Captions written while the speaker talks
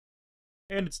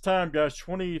And it's time, guys.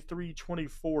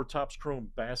 23-24 Topps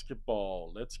Chrome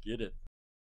Basketball. Let's get it.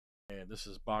 And this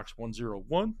is box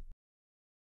 101.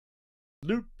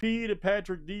 Luke P to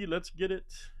Patrick D. Let's get it.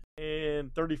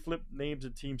 And 30 flip names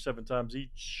and teams 7 times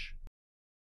each.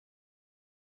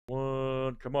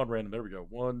 One. Come on, random. There we go.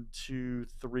 1, 2,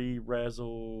 3.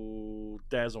 Razzle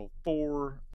Dazzle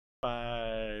 4,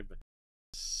 5,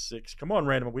 6. Come on,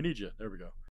 random. We need you. There we go.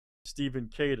 Stephen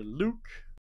K to Luke.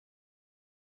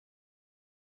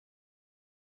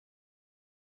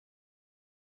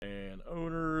 And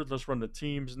owners. Let's run the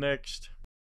teams next.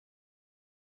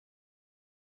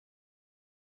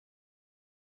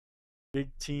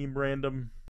 Big team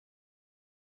random.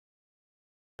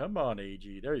 Come on,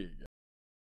 AG. There you go.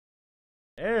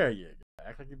 There you go.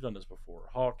 Act like you've done this before.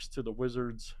 Hawks to the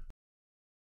Wizards.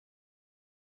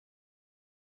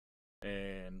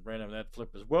 And random that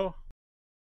flip as well.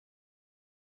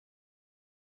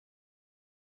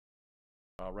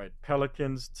 All right.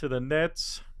 Pelicans to the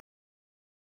Nets.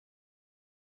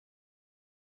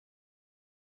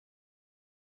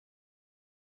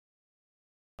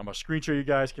 I'm going to screen share. You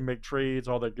guys can make trades,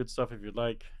 all that good stuff if you'd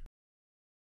like.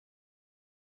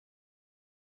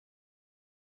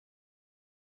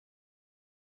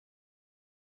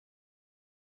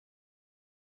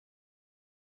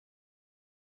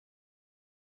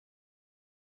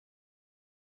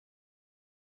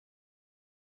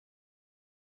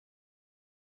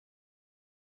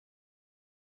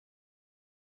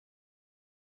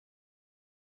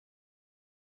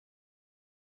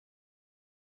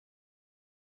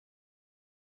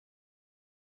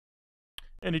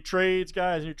 Any trades,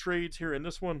 guys? Any trades here in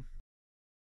this one?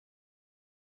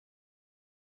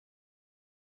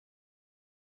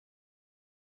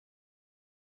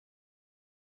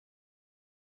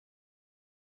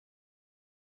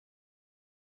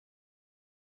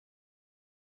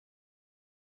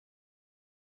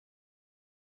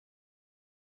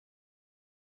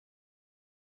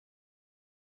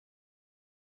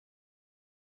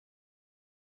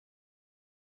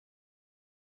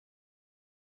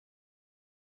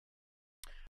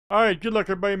 All right, good luck,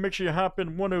 everybody. Make sure you hop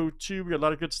in 102. We got a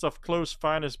lot of good stuff close.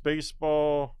 Finest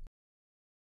Baseball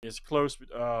is close.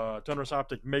 Donruss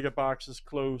Optic Mega Box is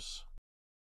close.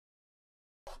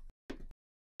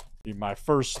 Be my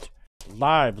first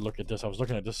live look at this. I was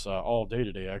looking at this all day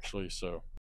today, actually, so.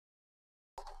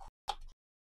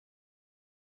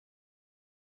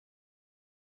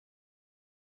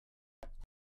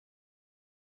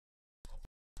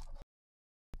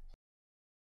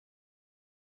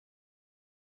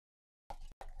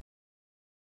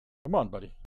 Come on,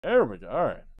 buddy. There we go. All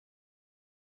right.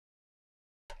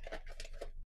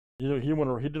 You know,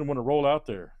 he didn't want to roll out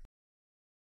there.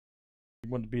 He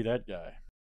wanted to be that guy.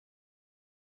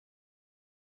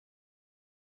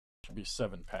 Should be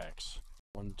 7 packs.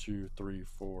 1, 2, 3,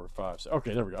 4, 5, 6.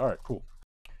 Okay, there we go. All right, cool.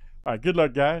 All right, good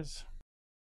luck, guys.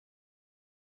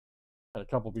 Had a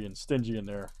couple being stingy in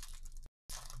there.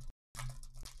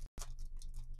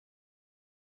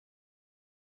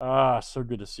 So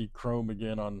good to see Chrome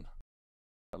again on.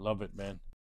 I love it, man.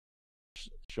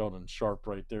 Sheldon Sharp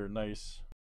right there. Nice.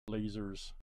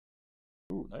 Blazers.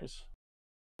 Ooh, nice.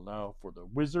 Now for the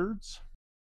Wizards.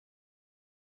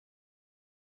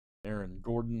 Aaron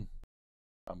Gordon.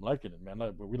 I'm liking it, man.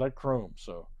 We like Chrome,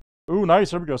 so. Ooh,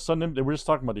 nice. There we go. Sudden. We're just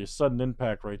talking about the sudden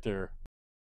impact right there.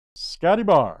 Scotty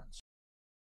Barnes.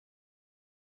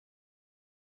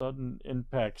 Sudden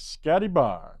impact. Scotty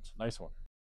Barnes. Nice one.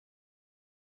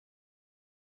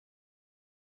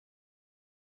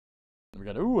 We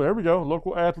got, ooh, there we go.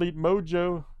 Local athlete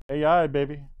mojo. AI,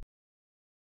 baby.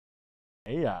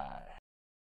 AI.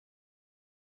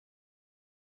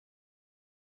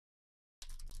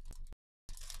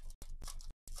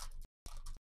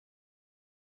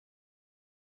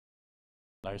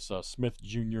 Nice Smith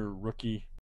Jr. rookie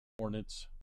Hornets.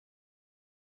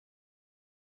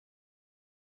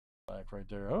 Back right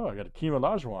there. Oh, I got a Kima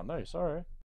Olajuwon. Nice. All right.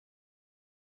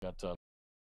 Got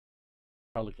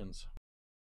Pelicans.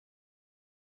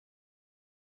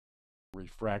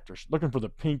 Refractor. Looking for the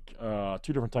pink. 2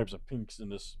 different types of pinks in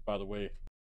this, by the way.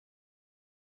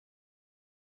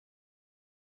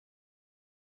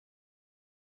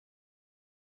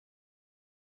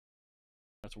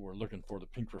 That's what we're looking for. The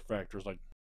pink refractors. Like,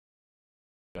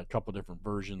 got a couple different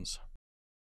versions.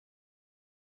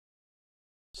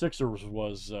 Sixers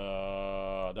was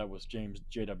that was James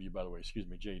JW, by the way. Excuse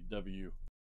me, JW.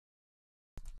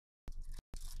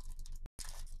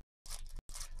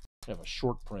 Have a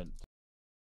short print.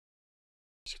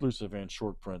 Exclusive and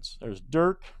short prints. There's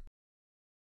Dirk.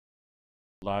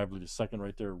 Lively, the second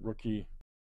right there, rookie.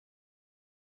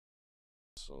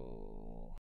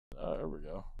 So, there we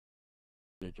go.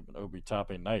 Jacob and Obi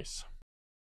Toppin, nice.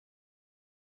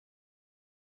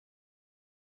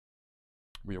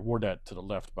 We award that to the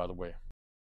left, by the way.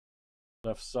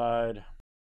 Left side.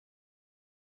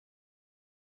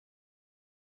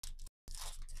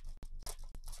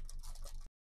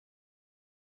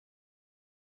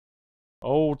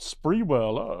 Old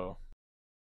Spreewell, uh-oh.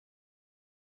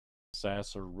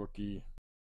 Sasser, rookie.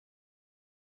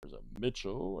 There's a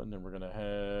Mitchell, and then we're going to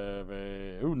have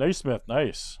a... Ooh, Naismith,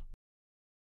 nice.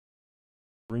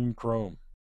 Green chrome.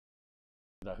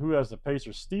 Now, who has the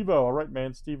Pacers? Steve-O, all right,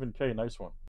 man. Stephen K, nice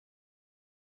one.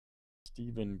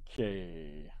 Stephen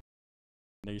K.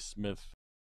 Naismith.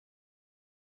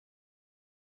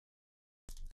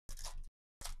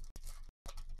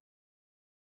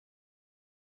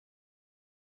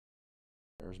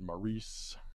 There's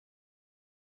Maurice.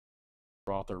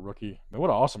 Rother, rookie. Man,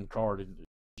 what an awesome card.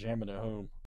 Jamming at home.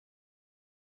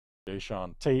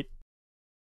 Deshaun Tate.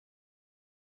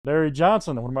 Larry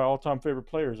Johnson, one of my all-time favorite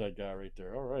players, that guy right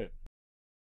there. All right.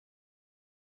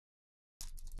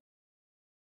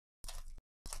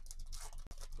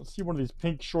 Let's see one of these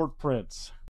pink short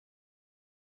prints.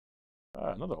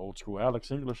 Another old school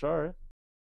Alex English. All right.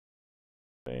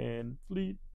 Van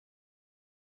Fleet.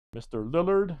 Mr.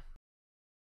 Lillard.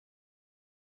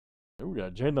 Oh, we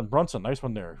got Jalen Brunson. Nice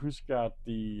one there. Who's got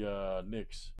the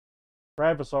Knicks?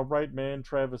 Travis, all right, man.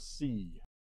 Travis C.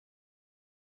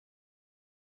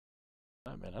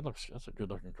 Oh, man, that's a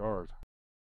good looking card.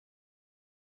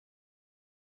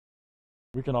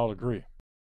 We can all agree.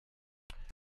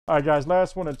 All right, guys,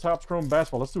 last one in Topps Chrome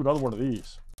Basketball. Let's do another one of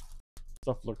these.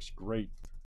 Stuff looks great.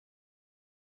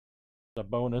 The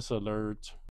bonus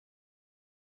alert.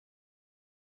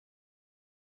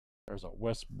 There's a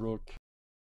Westbrook.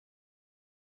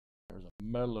 There's a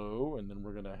Mellow, and then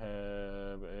we're going to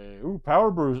have a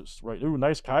Power Boost. Right.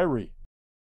 Nice Kyrie.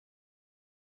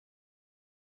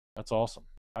 That's awesome.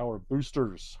 Power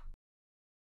Boosters.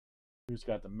 Who's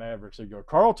got the Mavericks? There you go.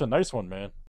 Carlton, nice one,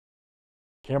 man.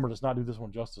 Camera does not do this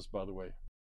one justice, by the way.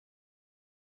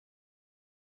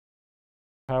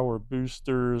 Power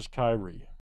Boosters, Kyrie.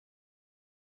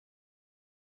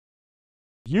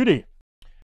 Beauty.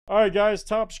 All right, guys.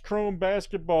 Topps Chrome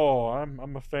Basketball.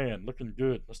 I'm a fan. Looking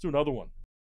good. Let's do another one.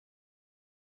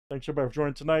 Thanks, everybody, for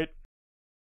joining tonight.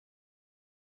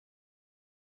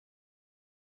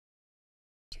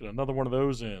 Let's get another one of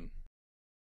those in.